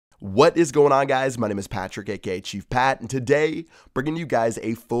What is going on, guys? My name is Patrick, aka Chief Pat, and today bringing you guys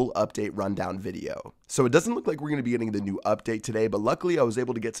a full update rundown video. So it doesn't look like we're going to be getting the new update today, but luckily I was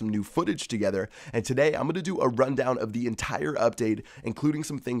able to get some new footage together, and today I'm going to do a rundown of the entire update, including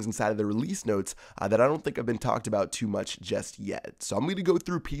some things inside of the release notes that I don't think have been talked about too much just yet. So I'm going to go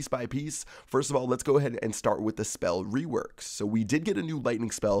through piece by piece. First of all, let's go ahead and start with the spell reworks. So we did get a new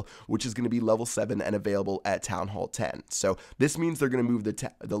lightning spell, which is going to be level 7 and available at Town Hall 10. So this means they're going to move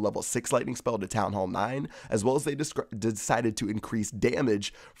the level 6 lightning spell to Town Hall 9, as well as they decided to increase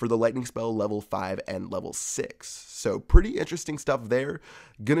damage for the lightning spell level 5 and level 6. So pretty interesting stuff there.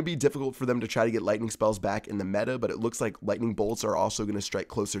 Gonna be difficult for them to try to get lightning spells back in the meta, but it looks like lightning bolts are also going to strike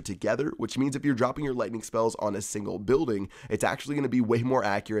closer together, which means if you're dropping your lightning spells on a single building, it's actually going to be way more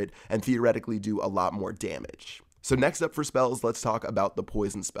accurate and theoretically do a lot more damage. So next up for spells, let's talk about the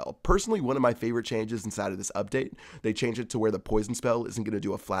poison spell. Personally, one of my favorite changes inside of this update, they changed it to where the poison spell isn't going to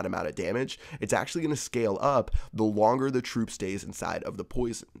do a flat amount of damage. It's actually going to scale up the longer the troop stays inside of the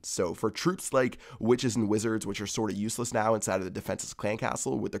poison. So for troops like witches and wizards, which are sort of useless now inside of the defenseless clan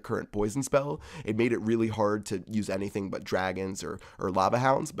castle with the current poison spell, it made it really hard to use anything but dragons or lava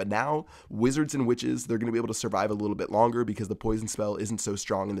hounds. But now wizards and witches, they're going to be able to survive a little bit longer because the poison spell isn't so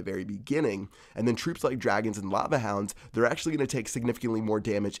strong in the very beginning. And then troops like dragons and lava hounds, they're actually going to take significantly more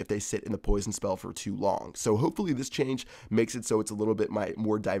damage if they sit in the poison spell for too long. So hopefully this change makes it so it's a little bit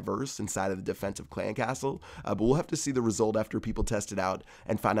more diverse inside of the defensive clan castle, but we'll have to see the result after people test it out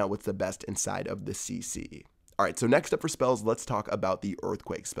and find out what's the best inside of the CC. Alright, so next up for spells, let's talk about the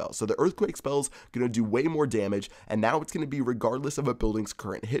Earthquake spell. So the Earthquake spell's going to do way more damage, and now it's going to be regardless of a building's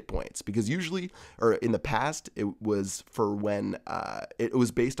current hit points, because usually, or in the past, it was for when, it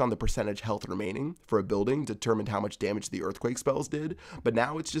was based on the percentage health remaining for a building, determined how much damage the Earthquake spells did, but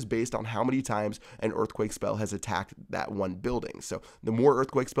now it's just based on how many times an Earthquake spell has attacked that one building. So the more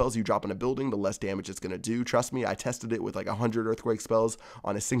Earthquake spells you drop in a building, the less damage it's going to do. Trust me, I tested it with like 100 Earthquake spells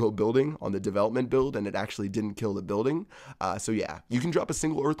on a single building on the development build, and it actually didn't kill the building. So yeah, you can drop a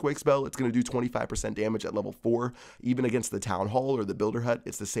single Earthquake spell. It's going to do 25% damage at level 4. Even against the Town Hall or the Builder Hut,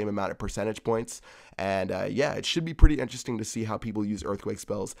 it's the same amount of percentage points. And yeah, it should be pretty interesting to see how people use Earthquake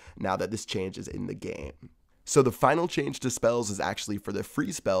spells now that this change is in the game. So the final change to spells is actually for the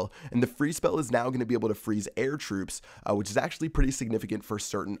free spell, and the free spell is now going to be able to freeze air troops, which is actually pretty significant for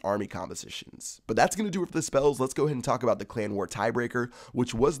certain army compositions. But that's going to do it for the spells. Let's go ahead and talk about the Clan War Tiebreaker,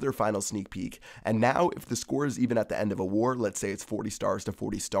 which was their final sneak peek. And now if the score is even at the end of a war, let's say it's 40 stars to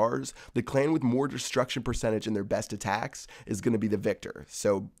 40 stars, the clan with more destruction percentage in their best attacks is going to be the victor.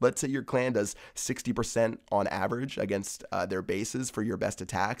 So let's say your clan does 60% on average against their bases for your best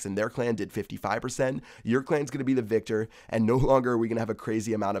attacks, and their clan did 55%. Your clan's going to be the victor, and no longer are we going to have a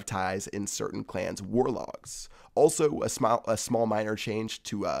crazy amount of ties in certain clans' war logs. Also, a small minor change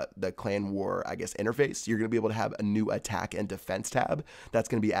to the Clan War, I guess, interface. You're going to be able to have a new attack and defense tab that's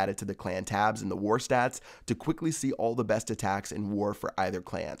going to be added to the clan tabs in the war stats to quickly see all the best attacks in war for either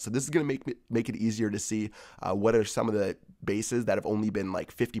clan. So this is going to make it easier to see what are some of the bases that have only been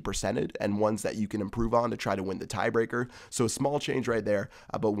like 50%ed and ones that you can improve on to try to win the tiebreaker. So a small change right there,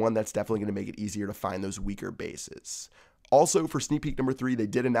 but one that's definitely going to make it easier to find those weaker bases. Also, for sneak peek number 3, they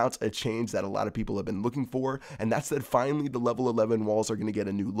did announce a change that a lot of people have been looking for, and that's that finally the level 11 walls are going to get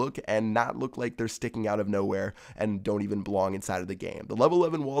a new look and not look like they're sticking out of nowhere and don't even belong inside of the game. The level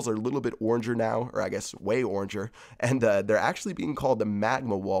 11 walls are a little bit oranger now, or I guess way oranger, and they're actually being called the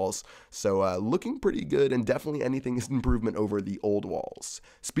magma walls, so looking pretty good, and definitely anything is an improvement over the old walls.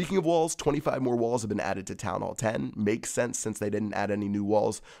 Speaking of walls, 25 more walls have been added to Town Hall 10. Makes sense since they didn't add any new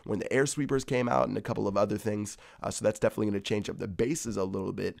walls when the air sweepers came out and a couple of other things, so that's definitely going to change up the bases a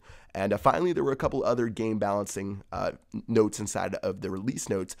little bit. And finally, there were a couple other game balancing notes inside of the release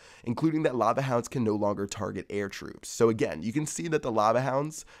notes, including that lava hounds can no longer target air troops. So again, you can see that the lava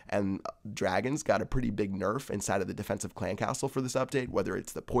hounds and dragons got a pretty big nerf inside of the defensive clan castle for this update, whether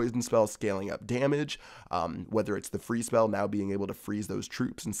it's the poison spell scaling up damage, whether it's the free spell now being able to freeze those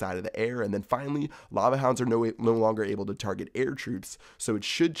troops inside of the air, and then finally, lava hounds are no longer able to target air troops, so it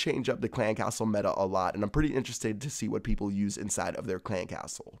should change up the clan castle meta a lot, and I'm pretty interested to see what people use inside of their clan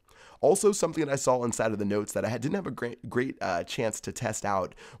castle. Also, something that I saw inside of the notes that I didn't have a great chance to test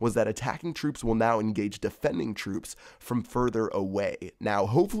out was that attacking troops will now engage defending troops from further away. Now,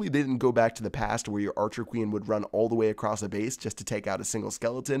 hopefully they didn't go back to the past where your Archer Queen would run all the way across a base just to take out a single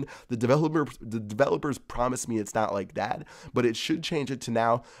skeleton. The developers promised me it's not like that, but it should change it to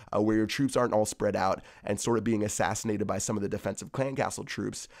now where your troops aren't all spread out and sort of being assassinated by some of the defensive clan castle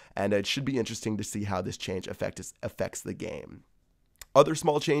troops, and it should be interesting to see how this change affects the game. Other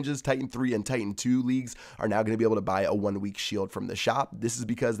small changes, Titan 3 and Titan 2 leagues are now going to be able to buy a 1-week shield from the shop. This is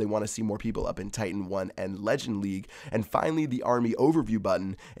because they want to see more people up in Titan 1 and Legend League. And finally, the Army Overview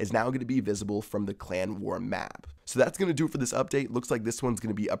button is now going to be visible from the Clan War map. So that's going to do it for this update. Looks like this one's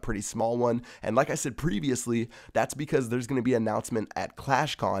going to be a pretty small one. And like I said previously, that's because there's going to be an announcement at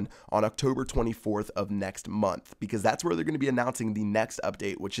ClashCon on October 24th of next month, because that's where they're going to be announcing the next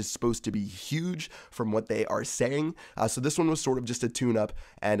update, which is supposed to be huge from what they are saying. So this one was sort of just a tune-up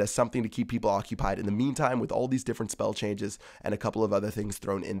and something to keep people occupied in the meantime with all these different spell changes and a couple of other things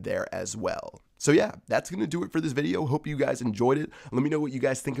thrown in there as well. So yeah, that's going to do it for this video. Hope you guys enjoyed it. Let me know what you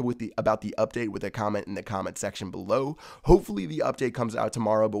guys think about the update with a comment in the comment section below. Hopefully the update comes out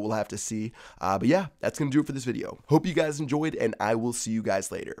tomorrow, but we'll have to see. But yeah, that's going to do it for this video. Hope you guys enjoyed, and I will see you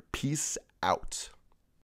guys later. Peace out.